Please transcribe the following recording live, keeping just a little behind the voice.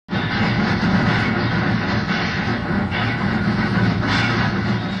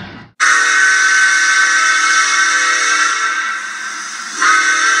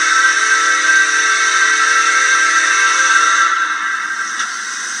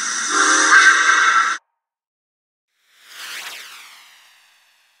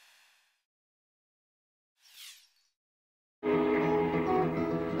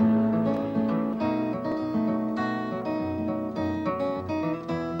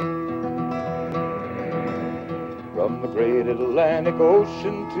From the great Atlantic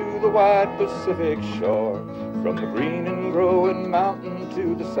Ocean to the wide Pacific shore, from the green and growing mountain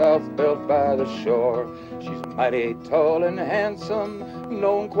to the south belt by the shore. She's mighty tall and handsome,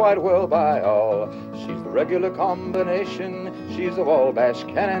 known quite well by all. She's the regular combination, she's a Wabash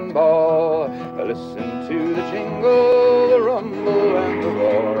Cannonball. Listen to the jingle, the rumble, and the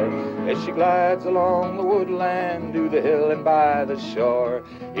roar, as she glides along the woodland, to the hill and by the shore.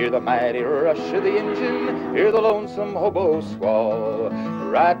 Hear the mighty rush of the engine, hear the lonesome hobo squall,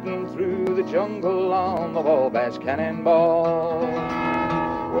 riding through the jungle on the Wabash Cannonball.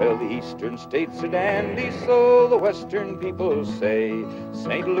 Well, the eastern states are dandy, so the western people say.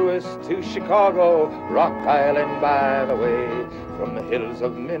 St. Louis to Chicago, Rock Island by the way. From the hills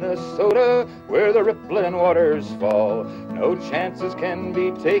of Minnesota, where the rippling waters fall, no chances can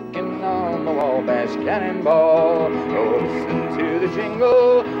be taken on the Wabash Cannonball. Oh, listen to the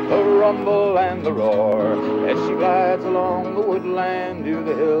jingle, the rumble, and the roar, as she glides along the woodland, to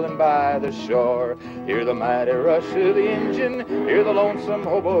the hill and by the shore. Hear the mighty rush of the engine, hear the lonesome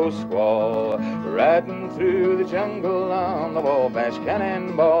hobo squall, riding through the jungle on the Wabash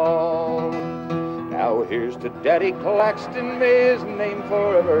Cannonball. Now here's to Daddy Claxton, may his name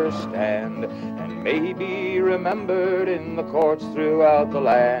forever stand, and may he be remembered in the courts throughout the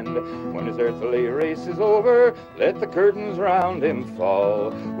land. When his earthly race is over, let the curtains round him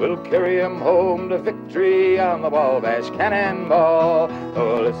fall. We'll carry him home to victory on the Wabash Cannonball.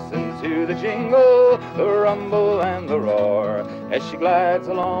 Oh, listen to the jingle, the rumble, and the roar, as she glides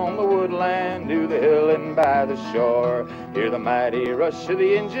along the woodland, to the hill and by the shore. Hear the mighty rush of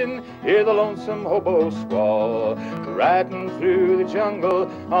the engine, hear the lonesome hobo squall, riding through the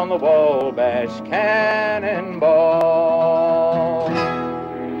jungle on the Wabash Cannonball.